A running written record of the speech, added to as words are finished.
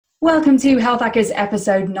Welcome to Health Hackers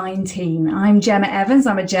episode 19. I'm Gemma Evans.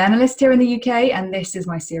 I'm a journalist here in the UK, and this is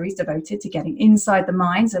my series devoted to getting inside the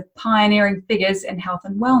minds of pioneering figures in health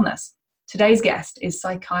and wellness. Today's guest is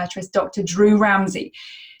psychiatrist Dr. Drew Ramsey,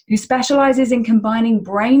 who specializes in combining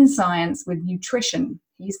brain science with nutrition.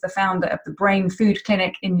 He's the founder of the Brain Food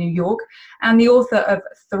Clinic in New York and the author of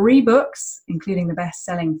 3 books, including the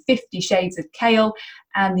best-selling 50 Shades of Kale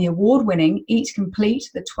and the award-winning Eat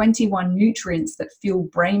Complete, the 21 nutrients that fuel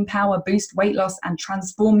brain power, boost weight loss, and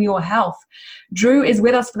transform your health. Drew is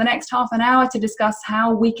with us for the next half an hour to discuss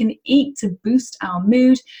how we can eat to boost our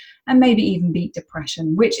mood and maybe even beat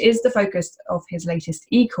depression, which is the focus of his latest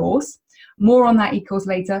e-course. More on that e-course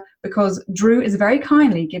later, because Drew is very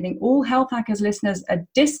kindly giving all Health Hackers listeners a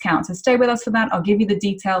discount. So stay with us for that. I'll give you the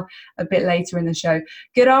detail a bit later in the show.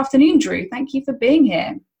 Good afternoon, Drew. Thank you for being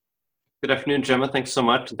here. Good afternoon, Gemma. Thanks so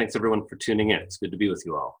much. And thanks everyone for tuning in. It's good to be with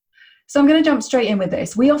you all. So I'm going to jump straight in with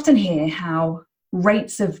this. We often hear how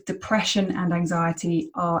rates of depression and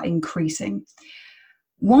anxiety are increasing.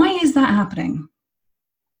 Why is that happening?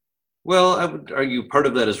 Well, I would argue part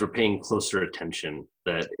of that is we're paying closer attention,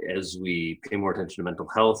 that as we pay more attention to mental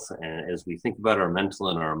health and as we think about our mental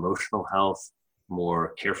and our emotional health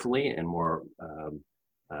more carefully and more,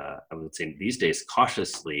 I would say these days,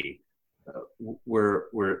 cautiously,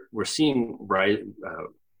 we're seeing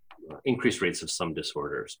increased rates of some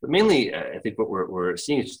disorders. But mainly, I think what we're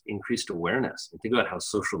seeing is increased awareness. And think about how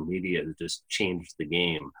social media has just changed the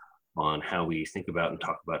game on how we think about and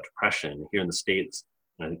talk about depression. Here in the States,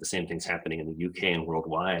 and I think the same thing's happening in the UK and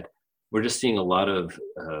worldwide. We're just seeing a lot of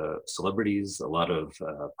celebrities, a lot of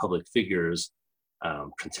public figures.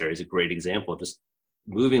 Prince Harry's a great example, just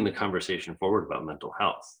moving the conversation forward about mental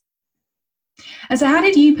health. And so how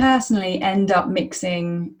did you personally end up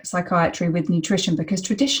mixing psychiatry with nutrition? Because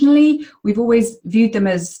traditionally, we've always viewed them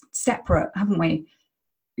as separate, haven't we?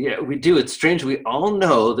 Yeah, we do. It's strange. We all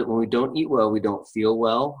know that when we don't eat well, we don't feel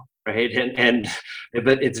well. Right,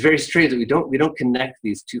 but it's very strange that we don't connect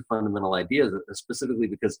these two fundamental ideas, specifically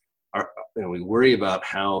because we worry about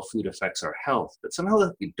how food affects our health, but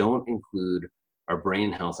somehow we don't include our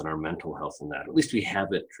brain health and our mental health in that. At least we have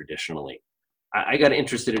it traditionally. I got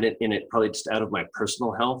interested in it probably just out of my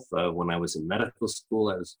personal health. When I was in medical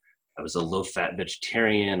school, I was a low-fat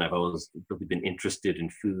vegetarian. I've always really been interested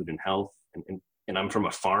in food and health, and I'm from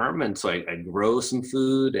a farm, and so I grow some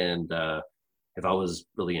food and. I've always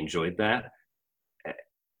really enjoyed that.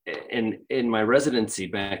 And in my residency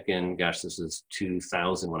back in, this was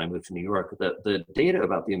 2000 when I moved to New York, the data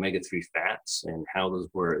about the omega-3 fats and how those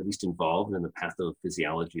were at least involved in the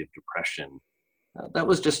pathophysiology of depression, that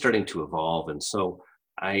was just starting to evolve. And so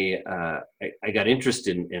I got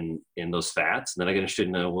interested in those fats, and then I got interested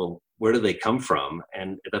in, well, where do they come from?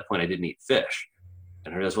 And at that point I didn't eat fish.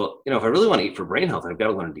 And I realized, well, if I really want to eat for brain health, I've got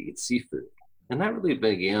to learn to eat seafood. And that really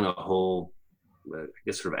began a whole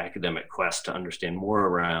sort of academic quest to understand more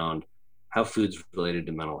around how food's related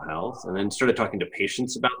to mental health, and then started talking to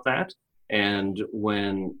patients about that. And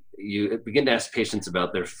when you begin to ask patients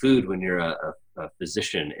about their food when you're a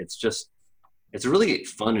physician, it's a really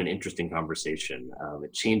fun and interesting conversation.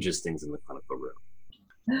 It changes things in the clinical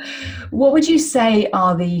room. What would you say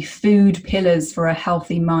are the food pillars for a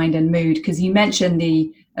healthy mind and mood? Because you mentioned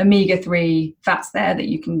the omega-3 fats there that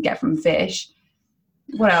you can get from fish.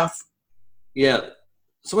 What else? Yeah.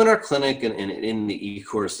 So in our clinic and in the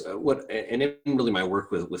e-course, and in really my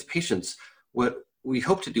work with patients, what we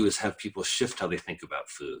hope to do is have people shift how they think about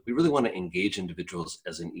food. We really want to engage individuals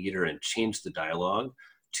as an eater and change the dialogue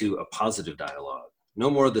to a positive dialogue. No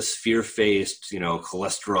more of this fear-faced,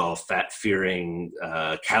 cholesterol, fat-fearing,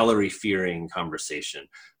 calorie-fearing conversation.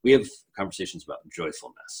 We have conversations about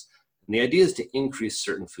joyfulness. And the idea is to increase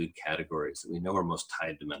certain food categories that we know are most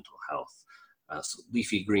tied to mental health. So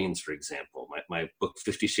leafy greens, for example. My book,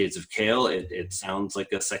 50 Shades of Kale, it sounds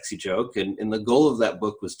like a sexy joke. And the goal of that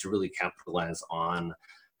book was to really capitalize on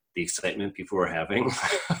the excitement people were having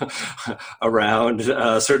around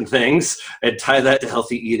certain things and tie that to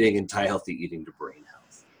healthy eating and tie healthy eating to brain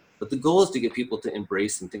health. But the goal is to get people to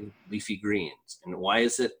embrace and think leafy greens. And why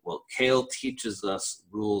is it? Well, kale teaches us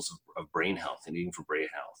rules of brain health and eating for brain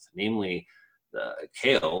health. Namely, the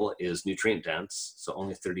kale is nutrient dense, so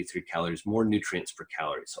only 33 calories, more nutrients per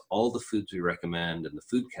calorie. So all the foods we recommend and the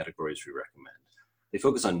food categories we recommend, they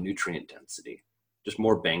focus on nutrient density, just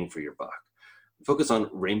more bang for your buck. We focus on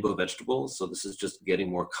rainbow vegetables, so this is just getting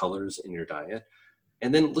more colors in your diet.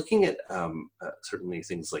 And then looking at certainly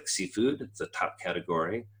things like seafood, it's a top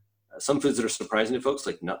category. Some foods that are surprising to folks,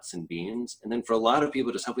 like nuts and beans. And then for a lot of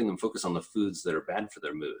people, just helping them focus on the foods that are bad for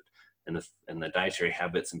their mood. And the dietary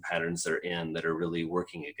habits and patterns they're in that are really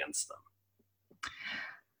working against them.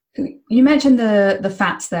 You mentioned the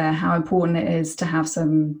fats there, how important it is to have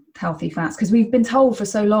some healthy fats, because we've been told for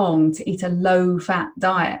so long to eat a low fat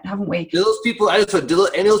diet, haven't we? Do those people, do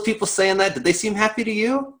any of those people saying that, did they seem happy to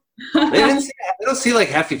you? They don't seem like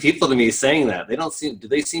happy people to me saying that. Do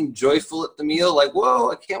they seem joyful at the meal? Like,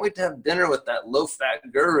 whoa, I can't wait to have dinner with that low fat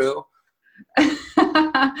guru.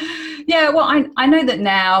 Yeah, well, I know that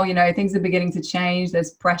now, things are beginning to change.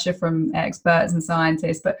 There's pressure from experts and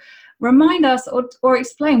scientists, but remind us or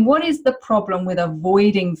explain, what is the problem with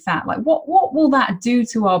avoiding fat? Like, what will that do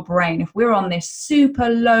to our brain if we're on this super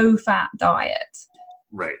low fat diet?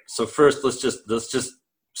 Right. So first, let's just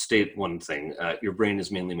state one thing. Your brain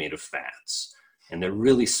is mainly made of fats, and they're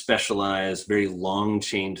really specialized, very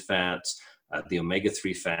long-chained fats, the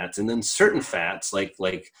omega-3 fats, and then certain fats like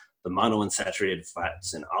the monounsaturated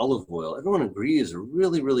fats in olive oil. Everyone agrees are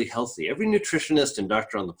really, really healthy. Every nutritionist and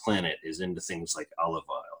doctor on the planet is into things like olive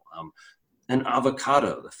oil. And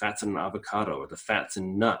avocado, the fats in an avocado or the fats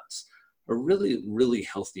in nuts are really, really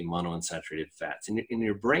healthy monounsaturated fats. And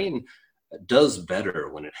your brain does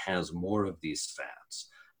better when it has more of these fats.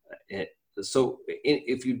 So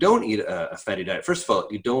if you don't eat a fatty diet, first of all,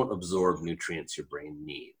 you don't absorb nutrients your brain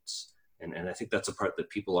needs. And I think that's a part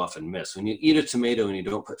that people often miss. When you eat a tomato and you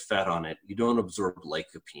don't put fat on it, you don't absorb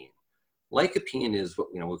lycopene. Lycopene is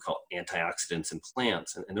what we call antioxidants in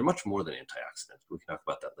plants, and they're much more than antioxidants. We can talk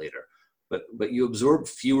about that later. But you absorb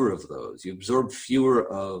fewer of those. You absorb fewer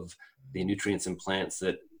of the nutrients in plants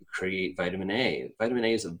that create vitamin A. Vitamin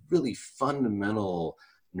A is a really fundamental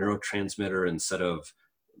neurotransmitter and set of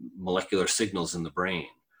molecular signals in the brain.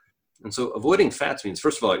 And so avoiding fats means,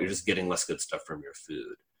 first of all, you're just getting less good stuff from your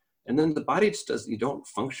food. And then the body just you don't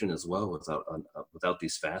function as well without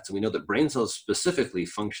these fats. And we know that brain cells specifically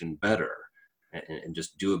function better and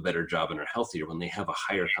just do a better job and are healthier when they have a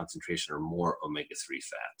higher concentration or more omega-3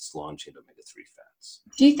 fats, long-chain omega-3 fats.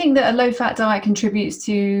 Do you think that a low-fat diet contributes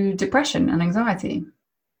to depression and anxiety?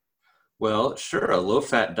 Well, sure. A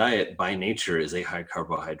low-fat diet by nature is a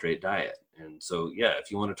high-carbohydrate diet. And so, yeah,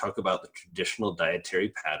 if you want to talk about the traditional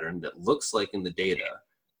dietary pattern that looks like in the data,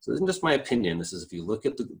 so this isn't just my opinion. This is if you look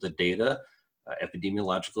at the data,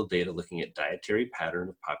 epidemiological data, looking at dietary pattern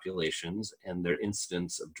of populations and their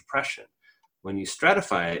incidence of depression. When you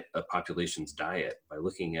stratify a population's diet by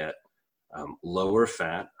looking at lower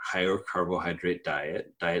fat, higher carbohydrate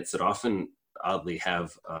diets that often oddly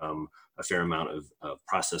have a fair amount of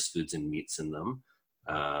processed foods and meats in them,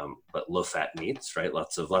 but low fat meats, right?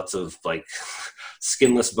 Lots of like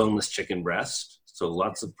skinless, boneless chicken breast. So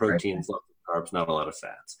lots of proteins, lots of carbs, not a lot of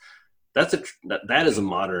fats. That is a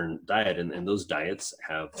modern diet, and those diets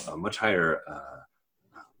have a much higher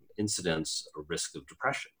incidence or risk of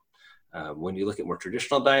depression. When you look at more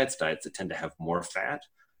traditional diets that tend to have more fat,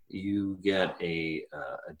 you get a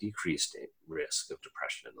decreased risk of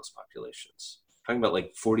depression in those populations. Talking about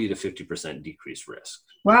like 40 to 50% decreased risk.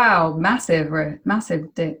 Wow, massive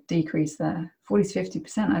decrease there. 40 to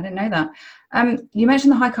 50%. I didn't know that. You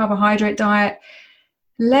mentioned the high carbohydrate diet.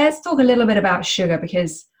 Let's talk a little bit about sugar,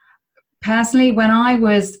 because personally, when I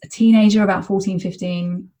was a teenager, about 14,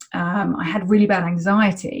 15, I had really bad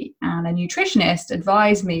anxiety, and a nutritionist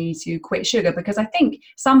advised me to quit sugar because I think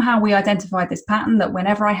somehow we identified this pattern that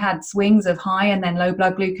whenever I had swings of high and then low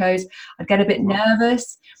blood glucose, I'd get a bit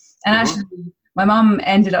nervous. And actually, my mum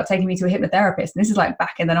ended up taking me to a hypnotherapist, and this is like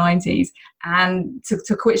back in the 90s, and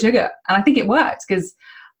to quit sugar. And I think it worked because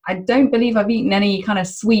I don't believe I've eaten any kind of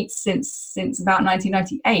sweets since about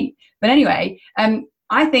 1998. But anyway,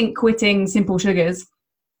 I think quitting simple sugars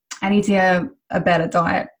and eating a better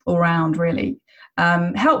diet all round really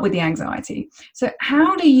help with the anxiety. So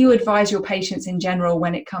how do you advise your patients in general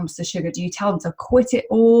when it comes to sugar? Do you tell them to quit it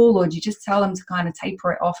all, or do you just tell them to kind of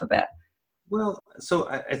taper it off a bit? Well, so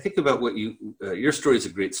I think about what your story is a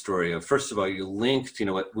great story of, first of all, you linked,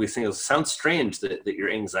 what we think sounds strange that your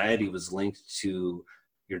anxiety was linked to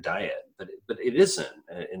your diet, but it isn't,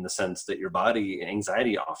 in the sense that your body,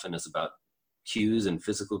 anxiety often is about cues and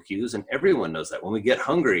physical cues, and everyone knows that. When we get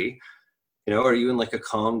hungry, are you in like a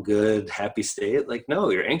calm, good, happy state? Like, no,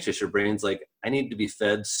 you're anxious. Your brain's like, I need to be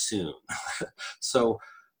fed soon. So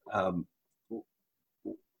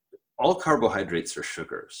all carbohydrates are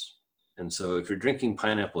sugars. And so if you're drinking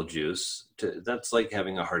pineapple juice, that's like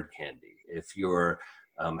having a hard candy. If you're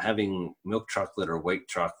having milk chocolate or white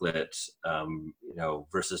chocolate,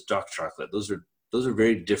 versus dark chocolate, those are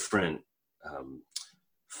very different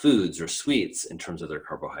foods or sweets in terms of their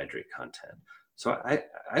carbohydrate content. So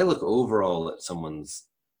I look overall at someone's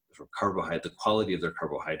the quality of their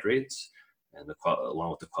carbohydrates and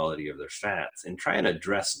along with the quality of their fats, and try and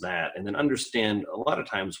address that, and then understand a lot of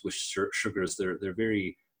times with sugars, they're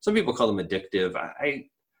very, some people call them addictive.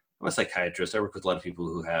 I'm a psychiatrist. I work with a lot of people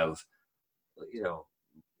who have,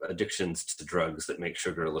 addictions to drugs that make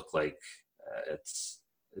sugar look like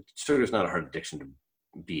sugar is not a hard addiction to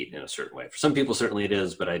beat in a certain way. For some people, certainly it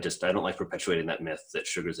is, but I don't like perpetuating that myth that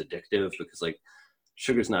sugar is addictive, because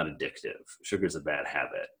sugar is not addictive. Sugar is a bad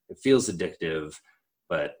habit. It feels addictive,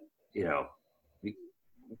 but you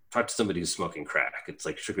talk to somebody who's smoking crack, it's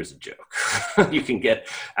like sugar's a joke. You can get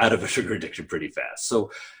out of a sugar addiction pretty fast.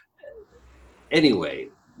 So anyway,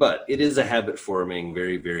 but it is a habit forming,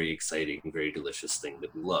 very, very exciting, very delicious thing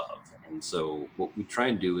that we love. And so what we try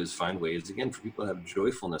and do is find ways, again, for people to have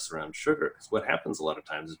joyfulness around sugar. Because what happens a lot of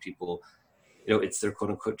times is people, it's their quote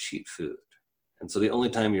unquote cheat food. And so the only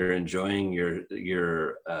time you're enjoying your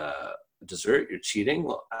dessert, you're cheating.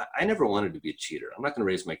 Well, I never wanted to be a cheater. I'm not going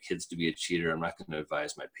to raise my kids to be a cheater. I'm not going to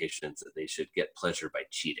advise my patients that they should get pleasure by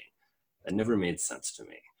cheating. That never made sense to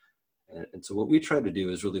me. And so what we try to do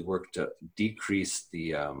is really work to decrease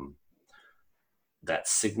the that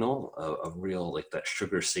signal of real, like that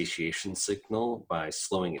sugar satiation signal, by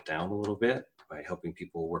slowing it down a little bit, by helping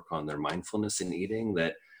people work on their mindfulness in eating,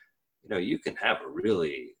 that you can have a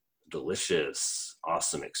really delicious,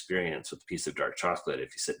 awesome experience with a piece of dark chocolate if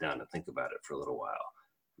you sit down and think about it for a little while.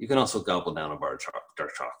 You can also gobble down a bar of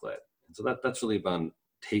dark chocolate. And so that's really about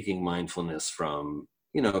taking mindfulness from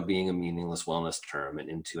being a meaningless wellness term and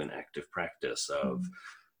into an active practice of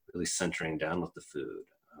really centering down with the food.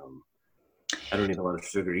 I don't eat a lot of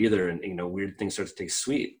sugar either, and weird things start to taste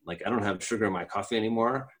sweet. Like I don't have sugar in my coffee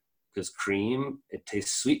anymore because cream, it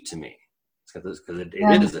tastes sweet to me. It's got this, because it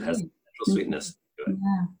has natural sweetness to it.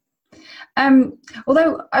 Yeah.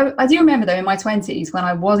 Although I do remember though in my 20s when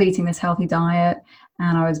I was eating this healthy diet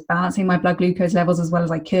and I was balancing my blood glucose levels as well as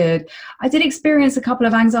I could, I did experience a couple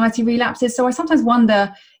of anxiety relapses. So I sometimes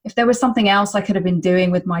wonder if there was something else I could have been doing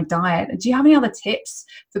with my diet. Do you have any other tips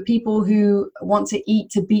for people who want to eat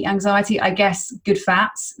to beat anxiety? I guess good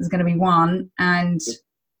fats is going to be one. And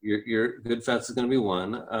your good fats is going to be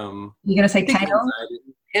one. You're going to say kale?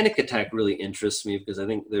 Panic attack really interests me because I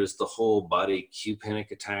think there's the whole body cue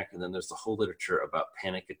panic attack, and then there's the whole literature about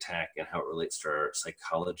panic attack and how it relates to our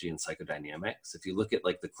psychology and psychodynamics. If you look at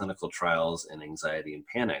like the clinical trials in anxiety and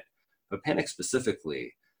panic, but panic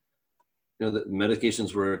specifically, the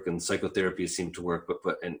medications work and psychotherapy seem to work,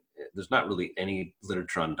 but there's not really any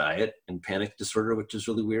literature on diet and panic disorder, which is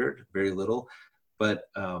really weird, very little. But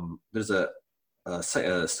there's a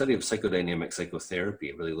study of psychodynamic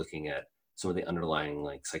psychotherapy really looking at some of the underlying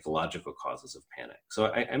like psychological causes of panic. So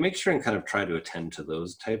I make sure and kind of try to attend to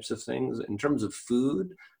those types of things. In terms of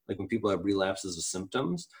food, like when people have relapses of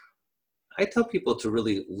symptoms, I tell people to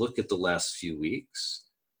really look at the last few weeks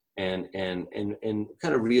and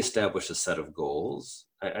kind of reestablish a set of goals.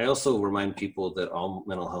 I also remind people that all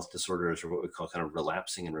mental health disorders are what we call kind of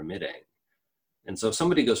relapsing and remitting. And so if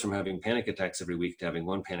somebody goes from having panic attacks every week to having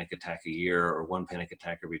one panic attack a year or one panic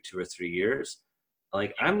attack every 2 or 3 years,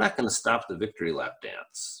 like I'm not going to stop the victory lap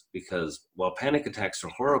dance, because while panic attacks are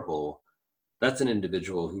horrible, that's an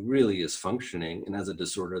individual who really is functioning and has a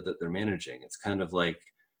disorder that they're managing. It's kind of like,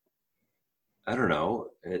 I don't know,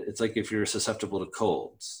 it's like if you're susceptible to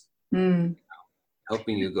colds,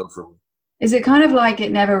 helping you go from. Is it kind of like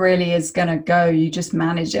it never really is going to go, you just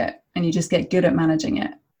manage it and you just get good at managing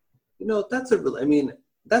it? That's a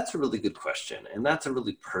really good question. And that's a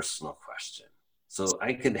really personal question. So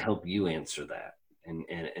I could help you answer that.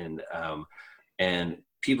 And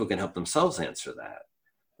people can help themselves answer that.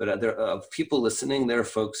 But there are people listening. There are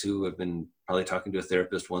folks who have been probably talking to a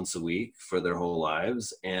therapist once a week for their whole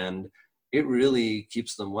lives, and it really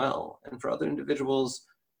keeps them well. And for other individuals,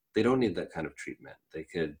 they don't need that kind of treatment. They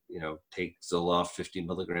could, take Zoloft 50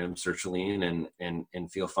 milligrams sertraline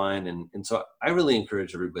and feel fine. And so I really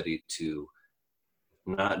encourage everybody to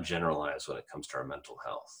not generalize when it comes to our mental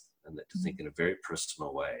health, and to think in a very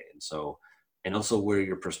personal way. And also where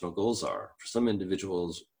your personal goals are. For some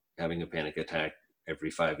individuals, having a panic attack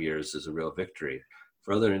every 5 years is a real victory.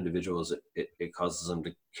 For other individuals, it causes them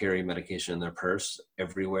to carry medication in their purse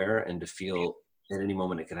everywhere and to feel at any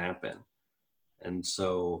moment it could happen. And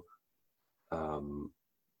so, so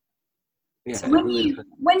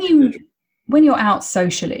when you're out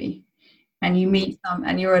socially and you meet them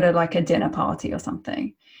and you're at a dinner party or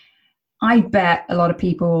something, I bet a lot of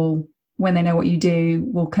people, when they know what you do,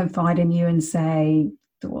 will confide in you and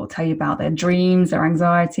will tell you about their dreams, their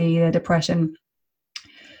anxiety, their depression.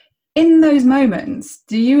 In those moments,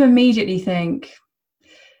 do you immediately think,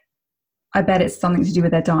 I bet it's something to do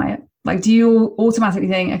with their diet. Like, do you automatically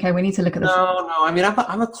think, okay, we need to look at the food? No. I mean,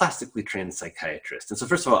 I'm a classically trained psychiatrist, and so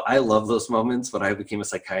first of all, I love those moments. When I became a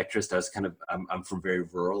psychiatrist, I'm from very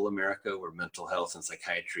rural America, where mental health and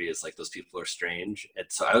psychiatry is like those people are strange, and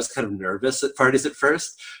so I was kind of nervous at parties at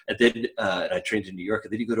first. And then and I trained in New York,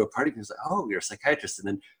 and then you go to a party, and it's like, oh, you're a psychiatrist, and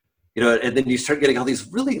then and then you start getting all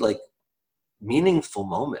these really like meaningful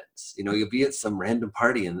moments. You'll be at some random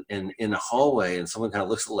party in a hallway, and someone kind of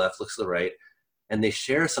looks to the left, looks to the right, and they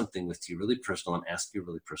share something with you really personal and ask you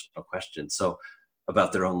really personal questions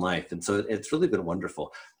about their own life. And so it's really been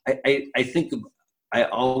wonderful. I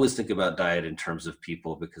always think about diet in terms of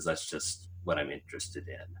people, because that's just what I'm interested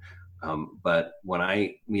in. But when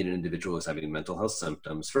I meet an individual who's having mental health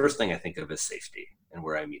symptoms, first thing I think of is safety and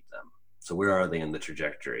where I meet them. So where are they in the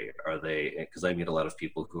trajectory? Are they, because I meet a lot of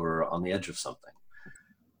people who are on the edge of something.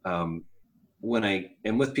 When I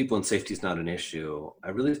am with people and safety is not an issue, I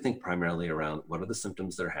really think primarily around what are the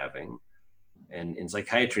symptoms they're having. And in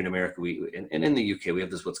psychiatry in America, and in the UK, we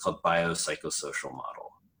have this what's called biopsychosocial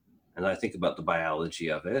model. And I think about the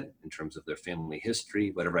biology of it in terms of their family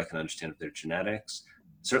history, whatever I can understand of their genetics.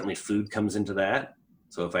 Certainly food comes into that.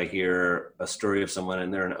 So if I hear a story of someone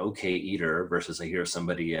and they're an okay eater versus I hear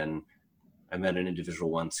somebody, and I met an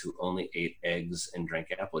individual once who only ate eggs and drank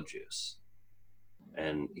apple juice,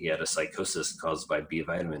 and he had a psychosis caused by B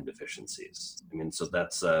vitamin deficiencies. I mean, so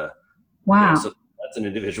that's Wow. so that's an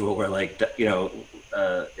individual where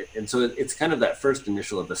and so it's kind of that first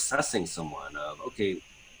initial of assessing someone of, okay,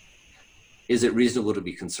 is it reasonable to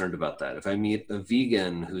be concerned about that? If I meet a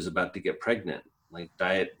vegan who's about to get pregnant, like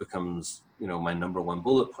diet becomes, my number one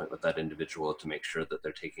bullet point with that individual, to make sure that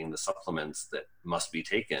they're taking the supplements that must be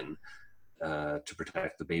taken to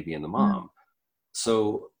protect the baby and the mom.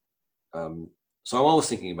 So I'm always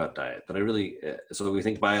thinking about diet, but I really, so we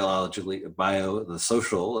think biologically, the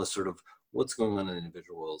social is sort of what's going on in an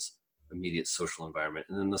individual's immediate social environment,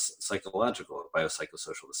 and then the psychological,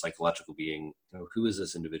 biopsychosocial, the psychological being, who is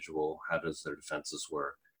this individual? How does their defenses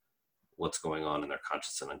work? What's going on in their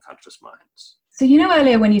conscious and unconscious minds? So,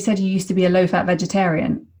 earlier when you said you used to be a low-fat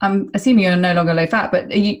vegetarian, I'm assuming you're no longer low-fat, but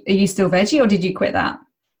are you still veggie, or did you quit that?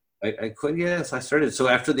 I quit, yes. I started. So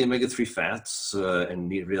after the omega-3 fats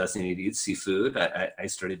and realized I needed to eat seafood, I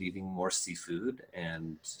started eating more seafood,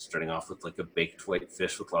 and starting off with like a baked white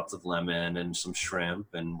fish with lots of lemon and some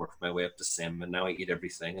shrimp, and worked my way up to salmon. Now I eat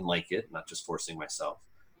everything and like it, not just forcing myself.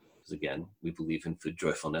 Because again, we believe in food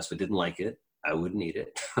joyfulness. If I didn't like it, I wouldn't eat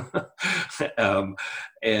it.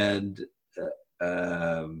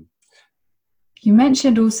 You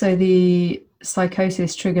mentioned also the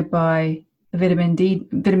psychosis triggered by vitamin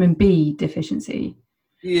B deficiency.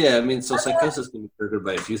 Yeah, I mean, so psychosis can be triggered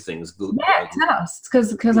by a few things. Yeah, tell us,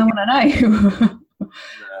 because I want to know. I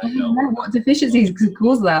want to know what deficiencies could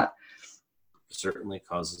cause that. Certainly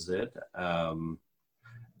causes it.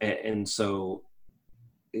 And so,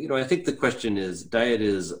 I think the question is, diet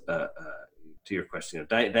is, to your question,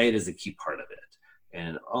 diet is a key part of it.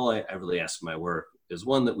 And all I really ask in my work is,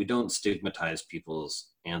 one, that we don't stigmatize people's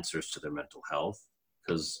answers to their mental health,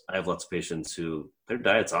 because I have lots of patients who their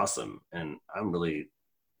diet's awesome, and I'm really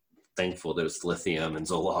thankful there's lithium and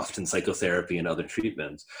Zoloft and psychotherapy and other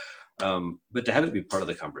treatments, but to have it be part of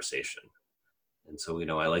the conversation. And so,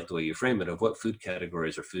 I like the way you frame it, of what food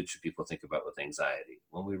categories or food should people think about with anxiety?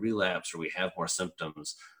 When we relapse or we have more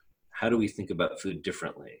symptoms, how do we think about food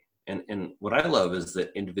differently? And what I love is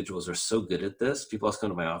that individuals are so good at this. People always come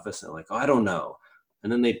to my office and they're like, oh, I don't know.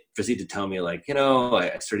 And then they proceed to tell me like,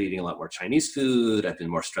 I started eating a lot more Chinese food. I've been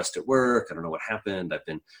more stressed at work. I don't know what happened.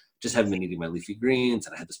 Haven't been eating my leafy greens,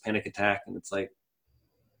 and I had this panic attack. And it's like,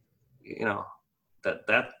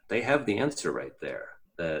 that they have the answer right there.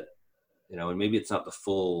 That, and maybe it's not the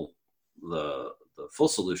full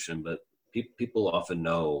solution, but people often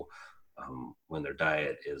know when their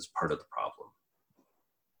diet is part of the problem.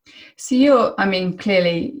 So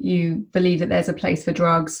clearly you believe that there's a place for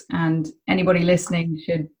drugs, and anybody listening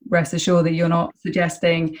should rest assured that you're not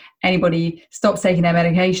suggesting anybody stops taking their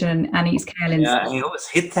medication and eats kale instead. Yeah, I always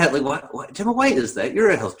hit that. Like, what, Gemma, why is that? You're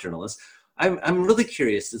a health journalist. I'm really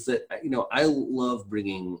curious, is that, I love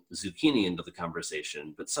bringing zucchini into the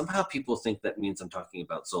conversation, but somehow people think that means I'm talking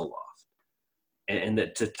about Zoloft. And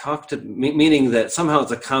that to talk to, meaning that somehow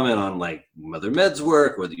it's a comment on like whether meds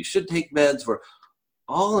work, whether you should take meds, or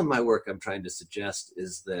all in my work I'm trying to suggest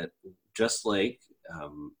is that just like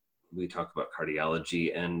we talk about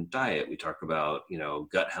cardiology and diet, we talk about,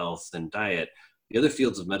 gut health and diet, the other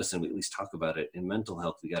fields of medicine, we at least talk about it. In mental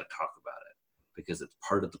health, we got to talk about it because it's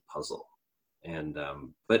part of the puzzle. And,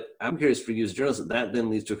 but I'm curious for you as a journalist, that then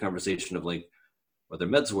leads to a conversation of like whether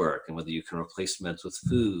meds work and whether you can replace meds with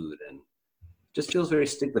food. And just feels very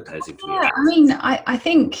stigmatizing to me. Yeah, I mean, I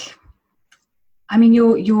think, I mean,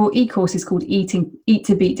 your e-course is called Eat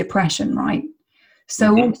to Beat Depression, right?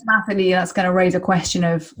 So automatically that's going to raise a question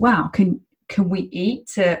of, wow, can we eat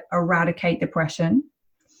to eradicate depression?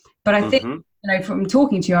 But I think, from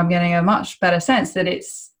talking to you, I'm getting a much better sense that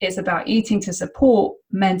it's about eating to support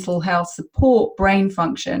mental health, support brain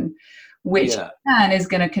function, which is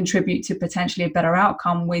going to contribute to potentially a better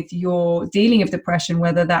outcome with your dealing of depression,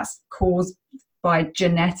 whether that's caused by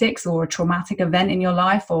genetics or a traumatic event in your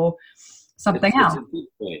life or something else. It's a good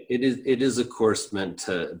point. It is a course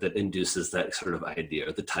that induces that sort of idea,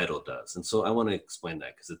 or the title does. And so I want to explain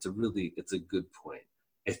that because it's a good point.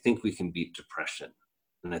 I think we can beat depression.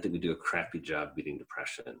 And I think we do a crappy job beating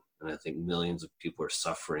depression. And I think millions of people are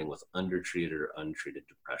suffering with undertreated or untreated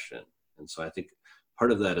depression. And so I think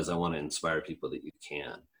part of that is I want to inspire people that you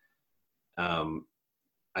can.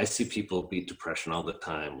 I see people beat depression all the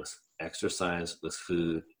time with exercise, with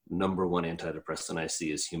food. Number one antidepressant I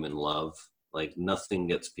see is human love. Like nothing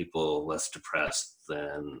gets people less depressed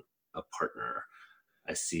than a partner.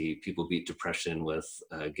 I see people beat depression with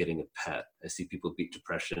getting a pet. I see people beat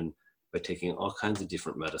depression by taking all kinds of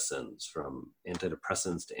different medicines, from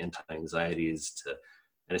antidepressants to anti-anxieties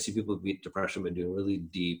and I see people beat depression by doing really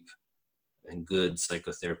deep and good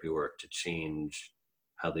psychotherapy work to change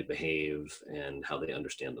how they behave and how they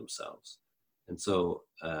understand themselves. And so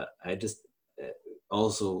I just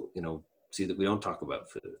also, see that we don't talk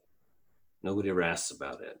about food. Nobody ever asks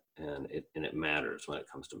about it, and it matters when it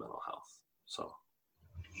comes to mental health.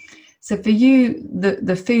 So for you,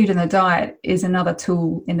 the food and the diet is another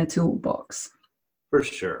tool in the toolbox. For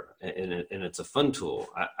sure, and it's a fun tool.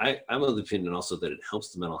 I'm of the opinion also that it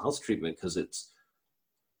helps the mental health treatment because it's,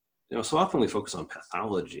 so often we focus on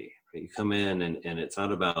pathology. Right? You come in and it's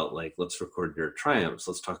not about like, let's record your triumphs.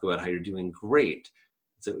 Let's talk about how you're doing great.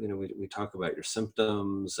 So, we talk about your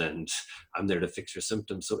symptoms, and I'm there to fix your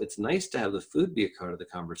symptoms. So it's nice to have the food be a part of the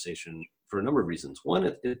conversation for a number of reasons.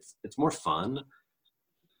 One, it's more fun,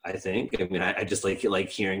 I think. I mean, I just like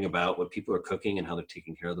hearing about what people are cooking and how they're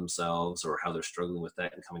taking care of themselves, or how they're struggling with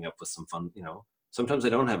that and coming up with some fun, sometimes I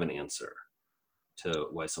don't have an answer to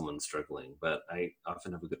why someone's struggling, but I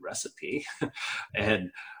often have a good recipe.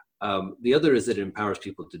 And the other is that it empowers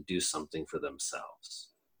people to do something for themselves.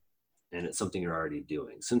 And it's something you're already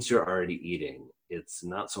doing. Since you're already eating, it's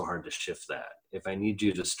not so hard to shift that. If I need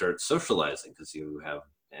you to start socializing because you have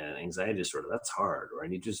an anxiety disorder, that's hard. Or I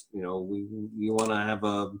need just, you want to have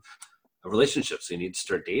a relationship, so you need to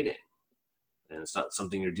start dating. And it's not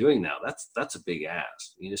something you're doing now. That's a big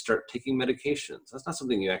ask. You need to start taking medications. That's not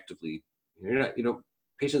something you actively,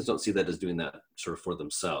 patients don't see that as doing that sort of for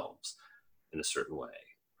themselves in a certain way,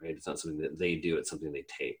 right? It's not something that they do, it's something they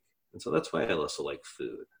take. And so that's why I also like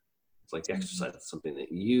food. It's like exercise. It's something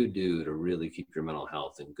that you do to really keep your mental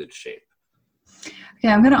health in good shape. Okay,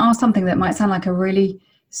 I'm going to ask something that might sound like a really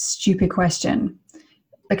stupid question,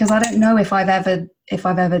 because I don't know if I've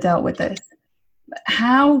ever dealt with this.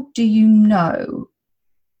 How do you know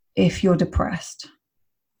if you're depressed?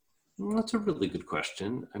 Well, that's a really good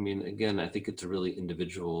question. I mean, again, I think it's a really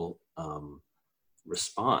individual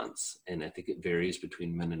response, and I think it varies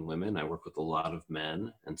between men and women. I work with a lot of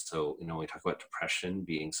men, and so we talk about depression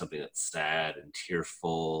being something that's sad and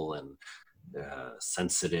tearful and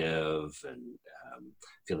sensitive and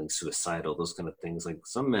feeling suicidal, those kind of things. Like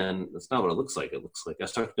some men, that's not what it looks like. It looks like, I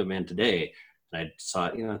was talking to a man today and I saw,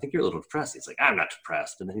 I think you're a little depressed. He's like, I'm not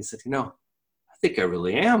depressed. And then he said, I think I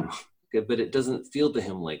really am. But it doesn't feel to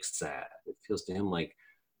him like sad. It feels to him like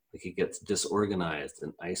he gets disorganized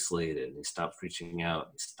and isolated, and he stops reaching out,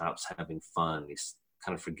 he stops having fun, he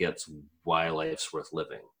kind of forgets why life's worth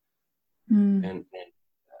living. And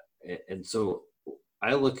so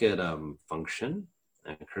I look at function.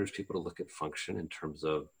 I encourage people to look at function in terms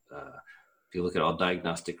of, if you look at all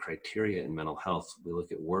diagnostic criteria in mental health, we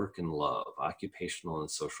look at work and love, occupational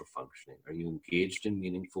and social functioning. Are you engaged in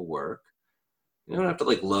meaningful work? You don't have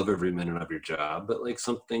to love every minute of your job, but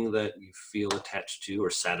something that you feel attached to or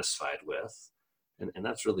satisfied with. And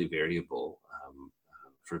that's really variable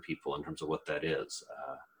for people in terms of what that is.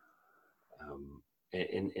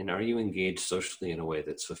 And are you engaged socially in a way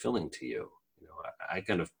that's fulfilling to you? I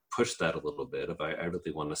kind of push that a little bit. If I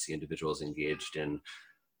really want to see individuals engaged in,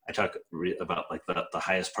 I talk about the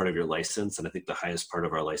highest part of your license. And I think the highest part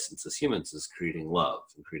of our license as humans is creating love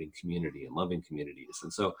and creating community and loving communities.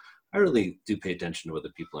 And so I really do pay attention to whether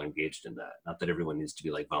people are engaged in that. Not that everyone needs to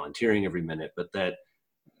be volunteering every minute, but that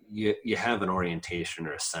you have an orientation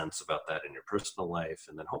or a sense about that in your personal life.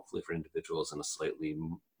 And then hopefully for individuals in a slightly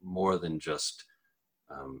more than just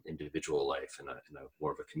individual life in a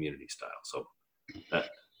more of a community style.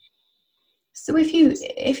 So if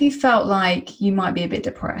you felt like you might be a bit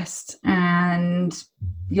depressed and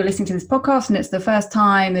you're listening to this podcast and it's the first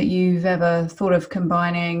time that you've ever thought of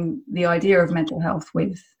combining the idea of mental health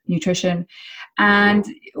with nutrition, and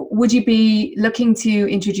would you be looking to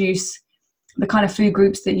introduce the kind of food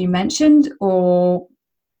groups that you mentioned, or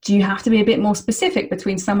do you have to be a bit more specific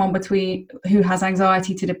between someone who has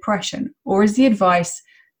anxiety to depression, or is the advice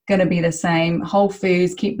going to be the same? Whole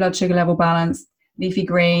foods, keep blood sugar level balanced, leafy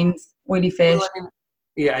greens, oily fish. Well,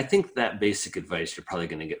 yeah, I think that basic advice you're probably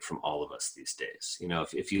going to get from all of us these days. You know,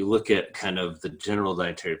 if you look at kind of the general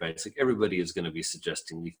dietary advice, like everybody is going to be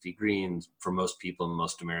suggesting leafy greens for most people,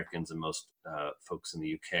 most Americans, and most folks in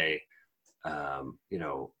the UK. You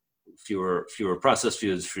know, fewer processed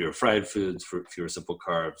foods, fewer fried foods, fewer simple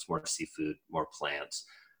carbs, more seafood, more plants.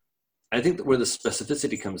 I think that where the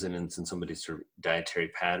specificity comes in is in somebody's sort of dietary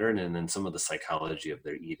pattern, and then some of the psychology of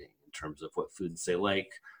their eating in terms of what foods they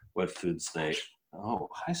like, what foods they. Oh,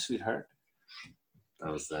 hi, sweetheart.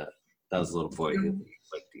 That was a little boy who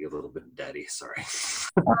liked to get a little bit of daddy. Sorry.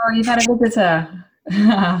 Oh, you've had a visitor.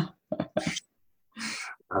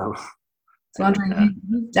 So wondering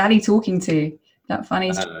who's daddy talking to? That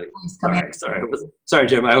funny voice coming out. Sorry,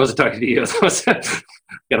 Jim. I wasn't talking to you. I was got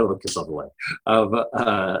a little kiss on the leg of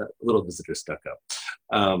little visitor stuck up.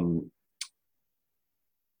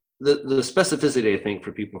 The specificity, I think,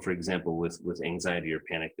 for people, for example, with anxiety or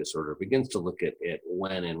panic disorder, begins to look at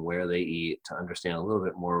when and where they eat to understand a little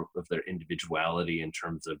bit more of their individuality in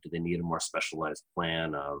terms of, do they need a more specialized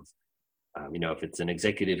plan of, you know, if it's an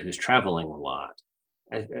executive who's traveling a lot,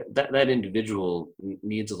 that individual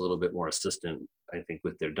needs a little bit more assistance, I think,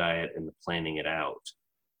 with their diet and planning it out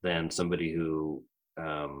than somebody who,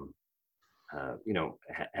 you know,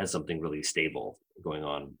 has something really stable going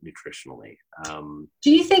on nutritionally.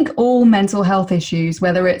 Do you think all mental health issues,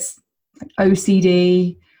 whether it's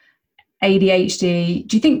OCD, ADHD,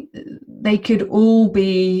 do you think they could all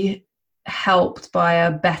be helped by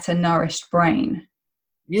a better nourished brain?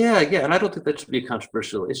 Yeah, and I don't think that should be a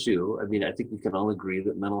controversial issue. I mean, I think we can all agree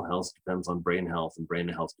that mental health depends on brain health, and brain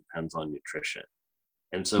health depends on nutrition.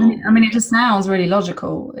 And so, I mean, it just sounds really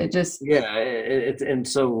logical. It just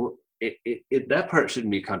that part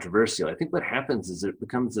shouldn't be controversial. I think what happens is it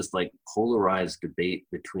becomes this like polarized debate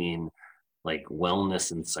between like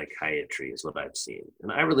wellness and psychiatry is what I've seen.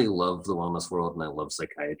 And I really love the wellness world and I love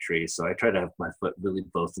psychiatry. So I try to have my foot really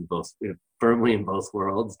firmly in both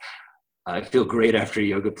worlds. I feel great after a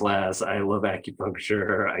yoga class. I love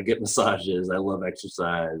acupuncture. I get massages. I love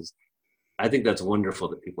exercise. I think that's wonderful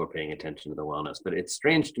that people are paying attention to the wellness, but it's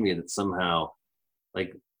strange to me that somehow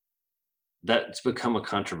like that's become a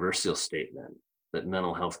controversial statement that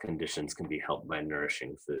mental health conditions can be helped by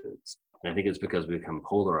nourishing foods. And I think it's because we become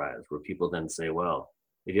polarized, where people then say, well,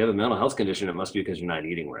 if you have a mental health condition, it must be because you're not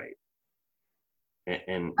eating right.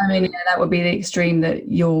 And I mean, that would be the extreme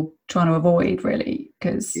that you're trying to avoid, really,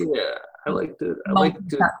 because I like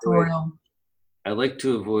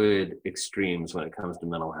to avoid extremes when it comes to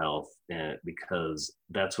mental health, because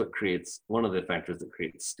that's what creates one of the factors that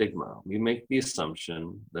creates stigma. We make the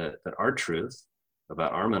assumption that our truth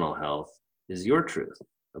about our mental health is your truth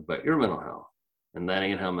about your mental health, and that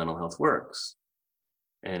ain't how mental health works.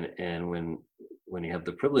 And when you have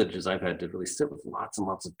the privileges I've had to really sit with lots and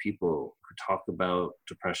lots of people who talk about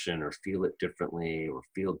depression or feel it differently or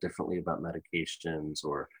feel differently about medications,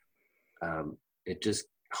 or it just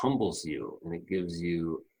humbles you and it gives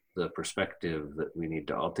you the perspective that we need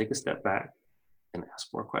to all take a step back and ask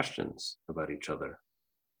more questions about each other.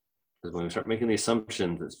 Because when we start making the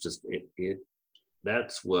assumptions, it's just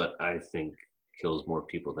that's what I think kills more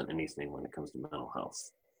people than anything when it comes to mental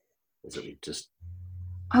health, is that we just.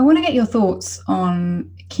 I want to get your thoughts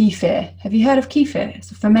on kefir. Have you heard of kefir?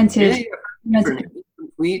 It's a fermented.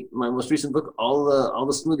 My most recent book, all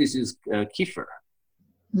the smoothies use kefir.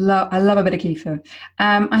 I love a bit of kefir.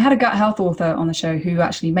 I had a gut health author on the show who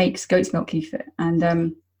actually makes goat's milk kefir,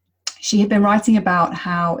 and she had been writing about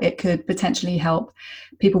how it could potentially help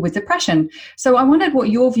people with depression. So I wondered what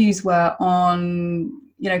your views were on,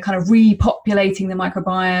 kind of repopulating the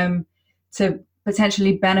microbiome to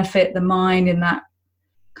potentially benefit the mind in that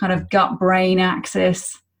kind of gut-brain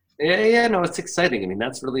axis. Yeah, no, it's exciting. I mean,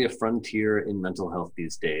 that's really a frontier in mental health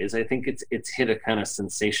these days. I think it's hit a kind of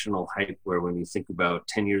sensational hype where when you think about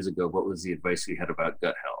 10 years ago, what was the advice we had about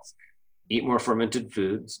gut health? Eat more fermented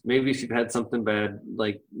foods. Maybe if you've had something bad,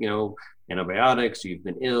 like, antibiotics, or you've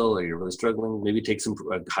been ill, or you're really struggling, maybe take some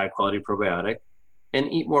high-quality probiotic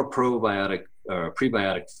and eat more prebiotic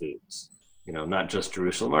foods. Not just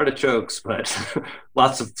Jerusalem artichokes, but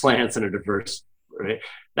lots of plants in a diverse right?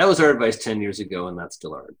 That was our advice 10 years ago, and that's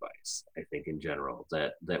still our advice, I think, in general,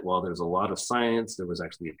 that while there's a lot of science, there was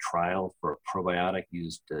actually a trial for a probiotic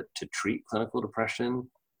used to treat clinical depression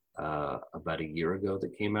about a year ago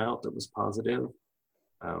that came out that was positive.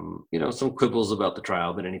 Some quibbles about the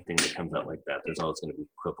trial, but anything that comes out like that, there's always going to be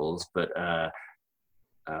quibbles. But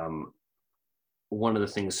one of the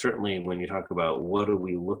things, certainly when you talk about what do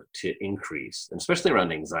we look to increase, and especially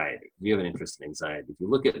around anxiety, if you have an interest in anxiety, if you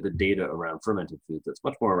look at the data around fermented foods, it's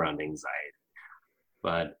much more around anxiety.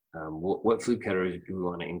 But what food categories do we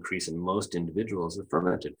want to increase in most individuals are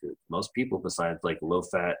fermented foods. Most people, besides like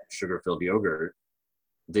low-fat, sugar-filled yogurt,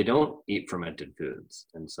 they don't eat fermented foods.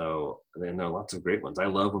 And so then there are lots of great ones. I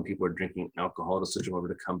love when people are drinking alcohol to switch them over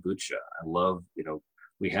to kombucha. I love,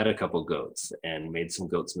 we had a couple goats and made some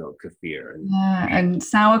goat's milk kefir. And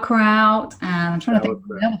sauerkraut. And I'm trying to think of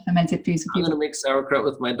the other fermented foods. I'm going to make sauerkraut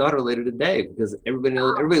with my daughter later today because everybody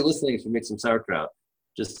listening should make some sauerkraut.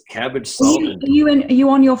 Just cabbage, salt. Are you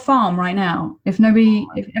on your farm right now? If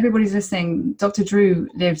everybody's listening, Dr. Drew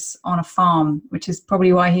lives on a farm, which is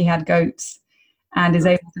probably why he had goats and is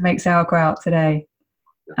able to make sauerkraut today.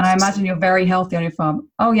 And I imagine you're very healthy on your farm.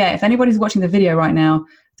 Oh yeah, if anybody's watching the video right now,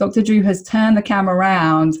 Dr. Drew has turned the camera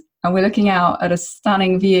around and we're looking out at a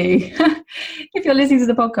stunning view. If you're listening to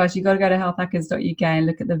the podcast, you've got to go to healthhackers.uk and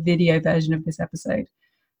look at the video version of this episode.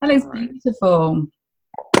 That looks beautiful.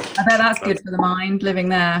 I bet that's good for the mind, living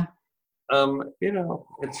there.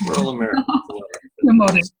 It's rural America. You're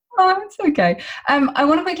modest. Oh, it's okay. I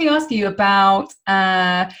want to quickly ask you about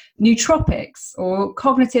nootropics or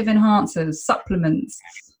cognitive enhancers, supplements.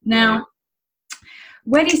 Now,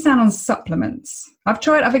 where do you stand on supplements?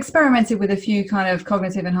 I've experimented with a few kind of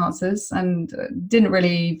cognitive enhancers and didn't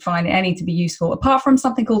really find any to be useful, apart from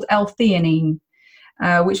something called L-theanine,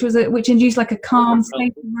 which induced like a calm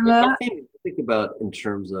state of alert. Think about in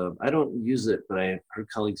terms of, I don't use it, but I heard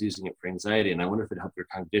colleagues using it for anxiety, and I wonder if it helped your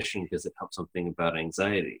cognition because it helped something about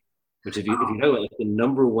anxiety. Which, if you know, like the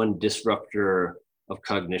number one disruptor of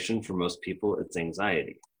cognition for most people, it's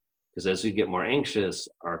anxiety. Because as we get more anxious,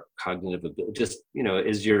 our cognitive ability,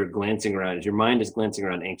 as your mind is glancing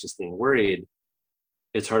around anxiously and worried,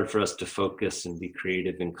 it's hard for us to focus and be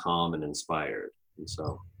creative and calm and inspired. And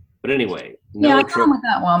so. But anyway. I can with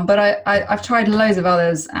that one, but I've tried loads of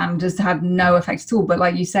others and just had no effect at all. But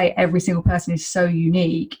like you say, every single person is so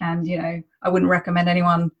unique. And, I wouldn't recommend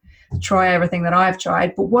anyone try everything that I've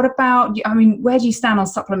tried. But what about, where do you stand on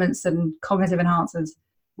supplements and cognitive enhancers?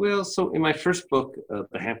 Well, so in my first book,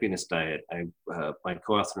 The Happiness Diet, my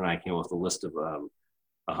co-author and I came up with a list of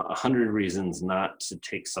 100 reasons not to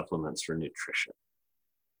take supplements for nutrition.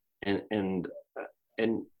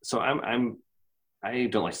 And so I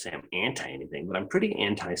don't like to say I'm anti anything, but I'm pretty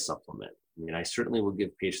anti-supplement. I certainly will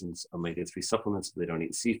give patients omega-3 supplements if they don't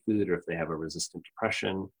eat seafood or if they have a resistant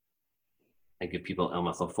depression. I give people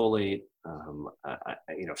L-methylfolate.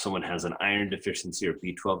 If someone has an iron deficiency or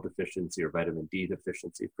B12 deficiency or vitamin D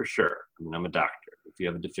deficiency, for sure. I'm a doctor. If you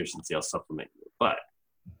have a deficiency, I'll supplement you. But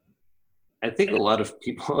I think a lot of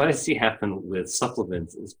people, what I see happen with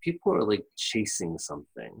supplements is people are like chasing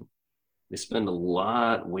something. They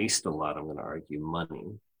waste a lot, I'm going to argue,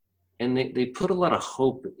 money. And they put a lot of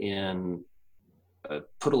hope in,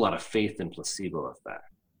 put a lot of faith in placebo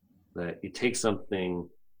effect. That you take something,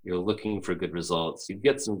 you're looking for good results, you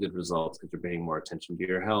get some good results because you're paying more attention to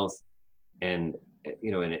your health. And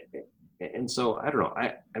so, I don't know,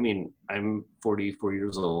 I'm 44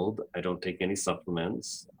 years old. I don't take any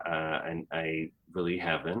supplements. And I really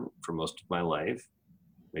haven't for most of my life.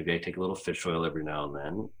 Maybe I take a little fish oil every now and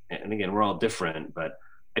then. And again, we're all different, but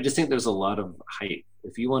I just think there's a lot of hype.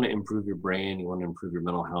 If you want to improve your brain, you want to improve your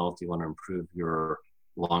mental health, you want to improve your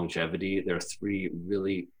longevity, there are 3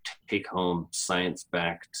 really take-home,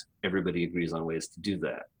 science-backed, everybody agrees on ways to do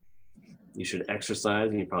that. You should exercise,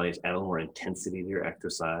 and you probably add a little more intensity to your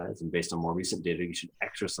exercise. And based on more recent data, you should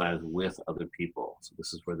exercise with other people. So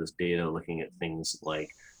this is where this data looking at things like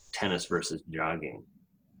tennis versus jogging.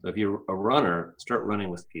 So if you're a runner, start running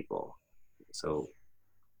with people. So,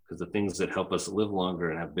 because the things that help us live longer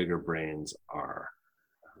and have bigger brains are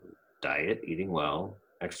diet, eating well,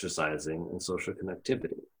 exercising, and social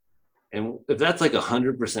connectivity. And if that's like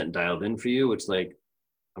 100% dialed in for you, which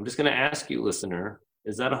I'm just going to ask you, listener,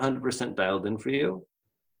 is that 100% dialed in for you?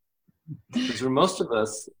 Because for most of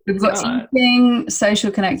us, we've got eating,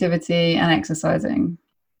 social connectivity, and exercising.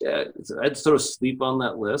 Yeah, I'd sort of sleep on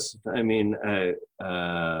that list.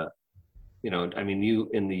 You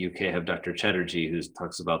in the UK have Dr. Chatterjee, who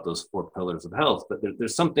talks about those 4 pillars of health. But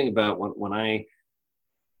there's something about when I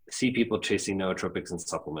see people chasing nootropics and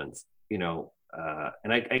supplements, and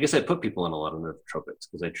I guess I put people on a lot of nootropics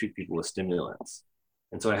because I treat people with stimulants.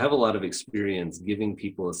 And so I have a lot of experience giving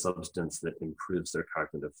people a substance that improves their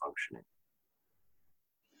cognitive functioning.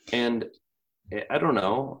 And I don't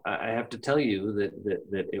know, I have to tell you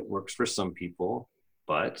that it works for some people,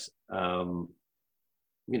 but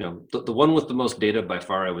you know, the one with the most data by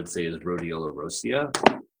far, I would say, is rhodiola rosea.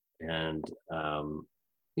 And,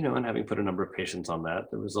 you know, and having put a number of patients on that,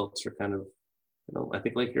 the results are kind of, you know, I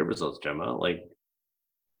think like your results, Gemma, like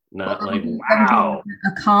not like, wow.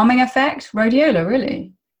 A calming effect, rhodiola,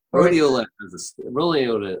 really? Rhodiola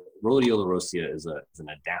rosea is an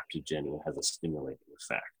adaptogen and has a stimulating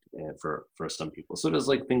effect for some people. So does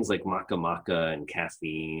like things like maca and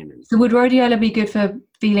caffeine. So would rhodiola be good for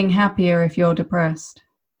feeling happier if you're depressed?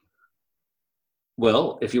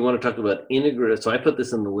 Well, if you want to talk about integrative, so I put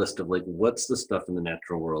this in the list of like, what's the stuff in the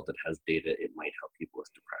natural world that has data, it might help people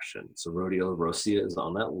with depression. So rhodiola rosea is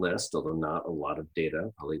on that list, although not a lot of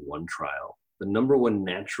data, probably one trial. The number one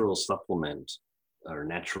natural supplement or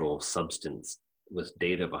natural substance with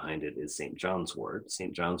data behind it is St. John's wort.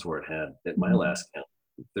 St. John's wort had, at my last count,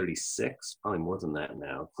 36, probably more than that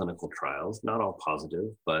now, clinical trials, not all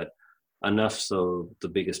positive, but enough so the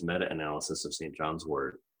biggest meta-analysis of St. John's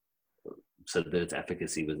wort said that its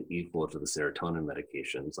efficacy was equal to the serotonin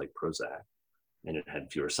medications like Prozac, and it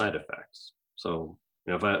had fewer side effects. So,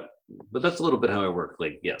 you know, but that's a little bit how I work.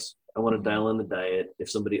 Like, yes, I want to dial in the diet. If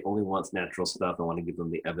somebody only wants natural stuff, I want to give them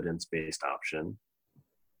the evidence-based option.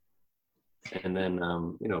 And then,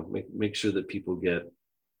 you know, make sure that people get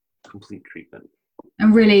complete treatment.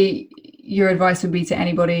 And really, your advice would be to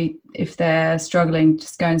anybody, if they're struggling,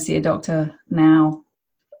 just go and see a doctor now.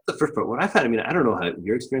 The first part, what I found, I mean, I don't know how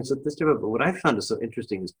your experience with this, but what I found is so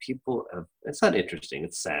interesting is people have, it's not interesting,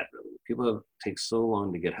 it's sad really. People have take so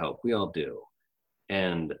long to get help. We all do.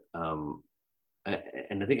 And I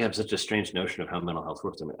think I have such a strange notion of how mental health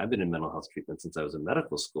works. I mean, I've been in mental health treatment since I was in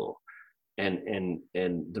medical school. And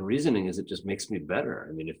the reasoning is it just makes me better.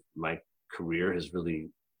 I mean, if my career has really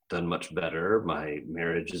done much better, my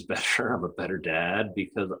marriage is better, I'm a better dad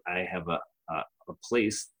because I have a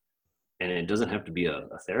place. And it doesn't have to be a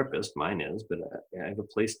therapist, mine is, but I have a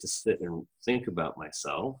place to sit and think about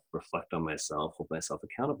myself, reflect on myself, hold myself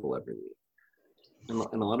accountable every week.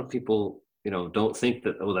 And a lot of people, you know, don't think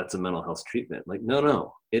that, oh, that's a mental health treatment. Like,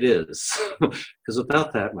 no, it is. Because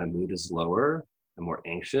without that, my mood is lower, I'm more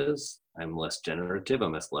anxious, I'm less generative,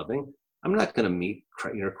 I'm less loving. I'm not going to meet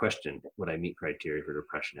your question, would I meet criteria for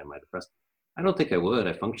depression? Am I depressed? I don't think I would.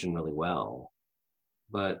 I function really well.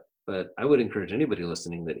 But I would encourage anybody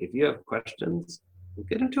listening that if you have questions,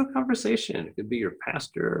 get into a conversation. It could be your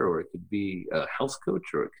pastor, or it could be a health coach,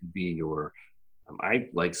 or it could be your, I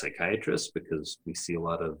like psychiatrists because we see a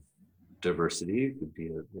lot of diversity. It could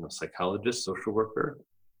be a psychologist, social worker.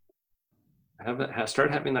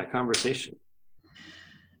 Start having that conversation.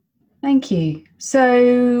 Thank you.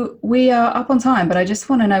 So we are up on time, but I just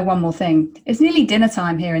want to know one more thing. It's nearly dinner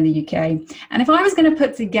time here in the UK. And if I was going to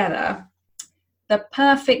put together the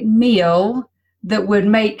perfect meal that would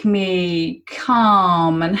make me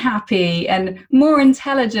calm and happy and more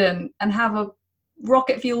intelligent and have a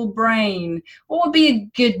rocket fuel brain, what would be a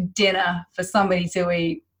good dinner for somebody to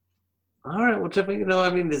eat? All right, well, Jeff, I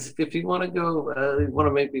mean, if you want to go, you want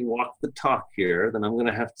to make me walk the talk here, then I'm going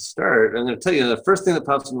to have to start. I'm going to tell you, the first thing that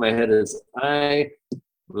pops in my head is I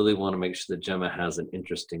really want to make sure that Gemma has an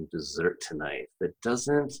interesting dessert tonight that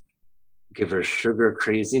doesn't give her sugar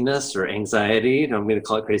craziness or anxiety. I'm going to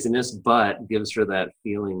call it craziness, but gives her that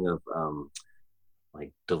feeling of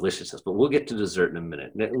like deliciousness. But we'll get to dessert in a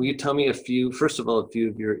minute. Now, will you tell me first of all, a few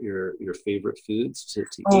of your favorite foods to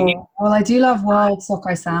eat? Well, I do love wild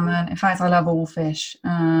sockeye salmon. In fact, I love all fish.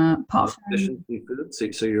 Fish and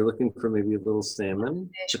seafood. So you're looking for maybe a little salmon.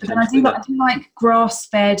 But then I do like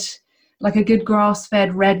grass-fed, like a good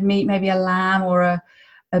grass-fed red meat, maybe a lamb or a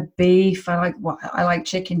beef. I like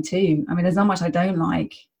chicken too. I mean, there's not much I don't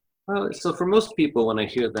like. Well, so for most people, when I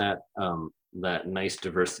hear that that nice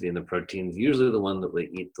diversity in the proteins, usually the one that they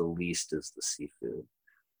eat the least is the seafood.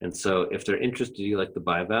 And so if they're interested, you like the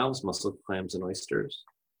bivalves, mussel, clams, and oysters?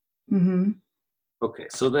 Mm-hmm. Okay,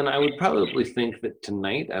 so then I would probably think that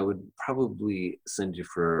tonight I would probably send you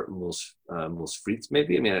for moules frites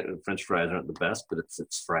maybe. I mean, French fries aren't the best, but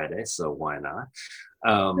it's Friday, so why not?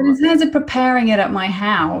 But in terms of preparing it at my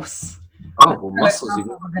house. Oh, well, mussels.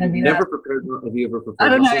 Have you ever prepared mussels? I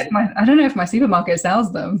don't know if my supermarket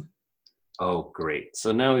sells them. Oh, great.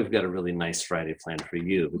 So now we've got a really nice Friday planned for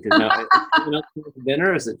you. Because now,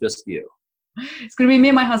 dinner, or is it just you? It's going to be me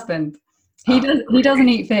and my husband. He doesn't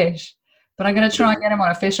eat fish, but I'm going to try and get him on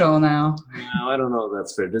a fish oil now. No, I don't know if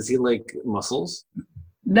that's fair. Does he like mussels?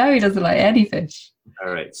 No, he doesn't like any fish.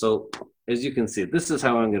 All right. So as you can see, this is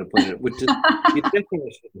how I'm going to put it, which is you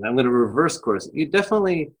definitely shouldn't. I'm going to reverse course. You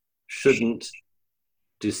definitely shouldn't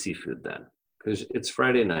do seafood then, because it's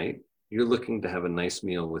Friday night. You're looking to have a nice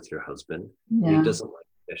meal with your husband. And he doesn't like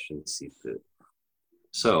fish and seafood.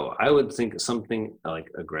 So I would think something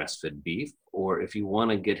like a grass-fed beef, or if you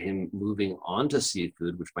want to get him moving on to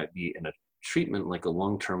seafood, which might be in a treatment, like a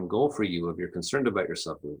long-term goal for you, if you're concerned about your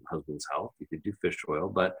husband's health, you could do fish oil.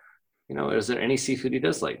 But, is there any seafood he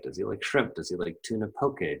does like? Does he like shrimp? Does he like tuna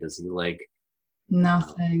poke? Does he like...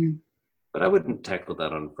 Nothing. But I wouldn't tackle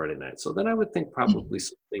that on Friday night. So then I would think probably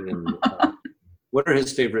something in... what are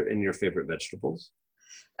his favorite and your favorite vegetables?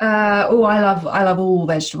 I love all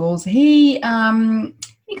vegetables. He kind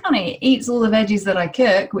of eats all the veggies that I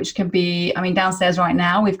cook, which can be, downstairs right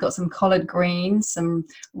now, we've got some collard greens, some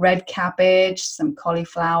red cabbage, some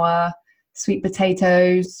cauliflower, sweet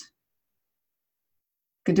potatoes.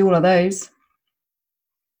 Could do all of those.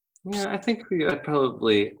 Yeah, I think I'd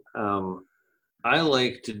probably, I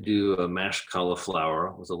like to do a mashed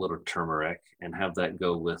cauliflower with a little turmeric and have that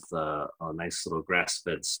go with a nice little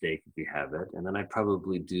grass-fed steak if you have it. And then I'd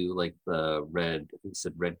probably do like the red, I think you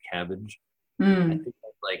said red cabbage. I think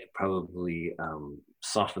I'd like probably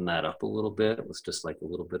soften that up a little bit with just like a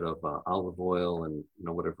little bit of olive oil and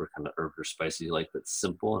whatever kind of herb or spices you like that's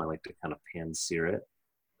simple. And I like to kind of pan sear it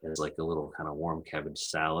as like a little kind of warm cabbage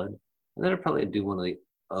salad. And then I'd probably do one of the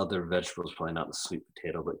other vegetables, probably not the sweet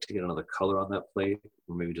potato, but to get another color on that plate,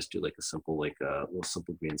 or maybe just do like a simple, like a little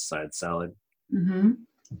simple green side salad. Mm-hmm.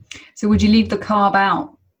 So would you leave the carb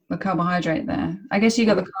out, the carbohydrate there? I guess you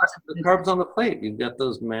got the carbs on the plate. You've got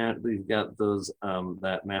those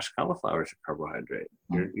that mashed cauliflower is your carbohydrate.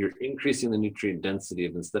 You're increasing the nutrient density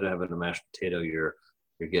of, instead of having a mashed potato, you're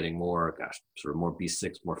getting more, sort of more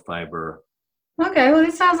B6, more fiber. Okay, well,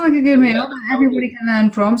 it sounds like a good meal that everybody can learn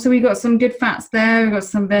from. So we got some good fats there. We got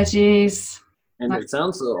some veggies. And it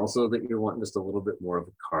sounds also that you're wanting just a little bit more of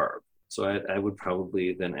a carb. So I would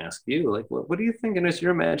probably then ask you, like, what do you think? And as you're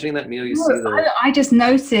imagining that meal, I just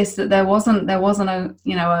noticed that there wasn't a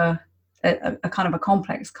kind of a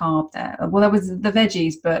complex carb there. Well, there was the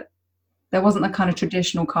veggies, but there wasn't a kind of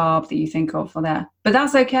traditional carb that you think of for that. But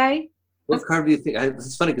that's okay. What carb do you think?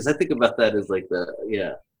 It's funny because I think about that as like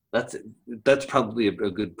that's probably a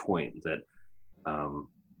good point, that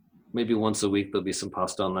maybe once a week there'll be some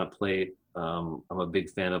pasta on that plate. I'm a big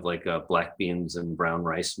fan of like black beans and brown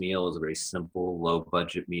rice meal. Is a very simple, low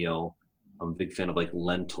budget meal. I'm a big fan of like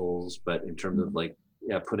lentils, but in terms of like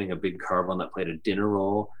putting a big carb on that plate, a dinner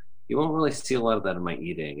roll, you won't really see a lot of that in my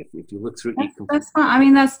eating. If you look through, that's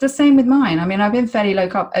fine. That's the same with mine. I've been fairly low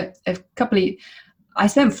carb. I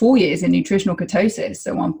spent 4 years in nutritional ketosis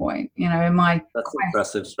at one point, That's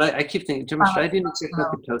impressive. I keep thinking, Jim, should I do nutritional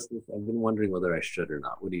ketosis? I've been wondering whether I should or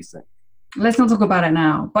not. What do you think? Let's not talk about it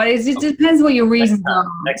now, but it depends what your reasons are.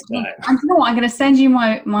 Next time. I'm going to send you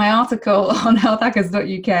my article on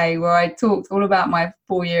healthhackers.uk where I talked all about my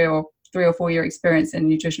 3 or 4 year experience in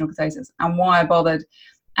nutritional ketosis and why I bothered.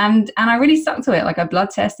 And I really stuck to it. Like I blood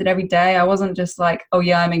tested every day. I wasn't just like, oh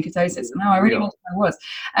yeah, I'm in ketosis. No, I really was.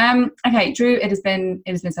 Okay, Drew, it has been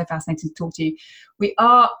so fascinating to talk to you. We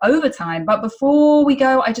are over time, but before we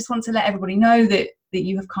go, I just want to let everybody know that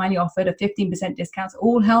you have kindly offered a 15% discount to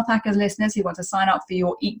all Health Hackers listeners who want to sign up for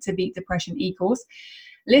your Eat to Beat Depression e-course.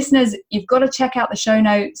 Listeners, you've got to check out the show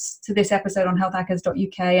notes to this episode on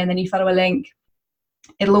healthhackers.uk, and then you follow a link.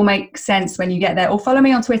 It'll all make sense when you get there. Or follow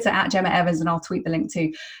me on Twitter at Gemma Evans, and I'll tweet the link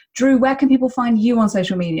too. Drew, where can people find you on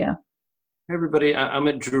social media? Hey everybody, I'm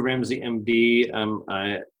at Drew Ramsey MD. I'm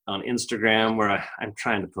on Instagram, where I'm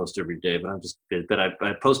trying to post every day, but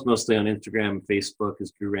I post mostly on Instagram. Facebook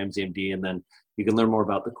is Drew Ramsey MD, and then you can learn more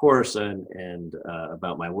about the course and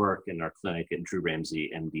about my work in our clinic at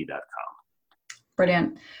drewramseymd.com.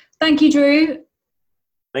 Brilliant. Thank you, Drew.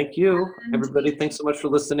 Thank you, everybody. Thanks so much for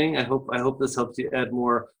listening. I hope this helps you add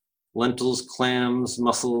more lentils, clams,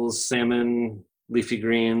 mussels, salmon, leafy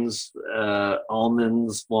greens,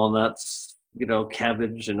 almonds, walnuts,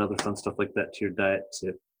 cabbage, and other fun stuff like that to your diet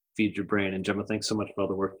to feed your brain. And Gemma, thanks so much for all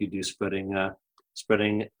the work you do spreading out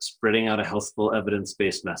a healthful,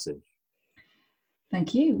 evidence-based message.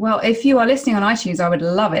 Thank you. Well, if you are listening on iTunes, I would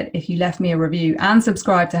love it if you left me a review and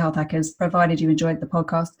subscribe to Health Hackers, provided you enjoyed the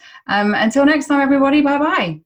podcast. Until next time, everybody, bye-bye.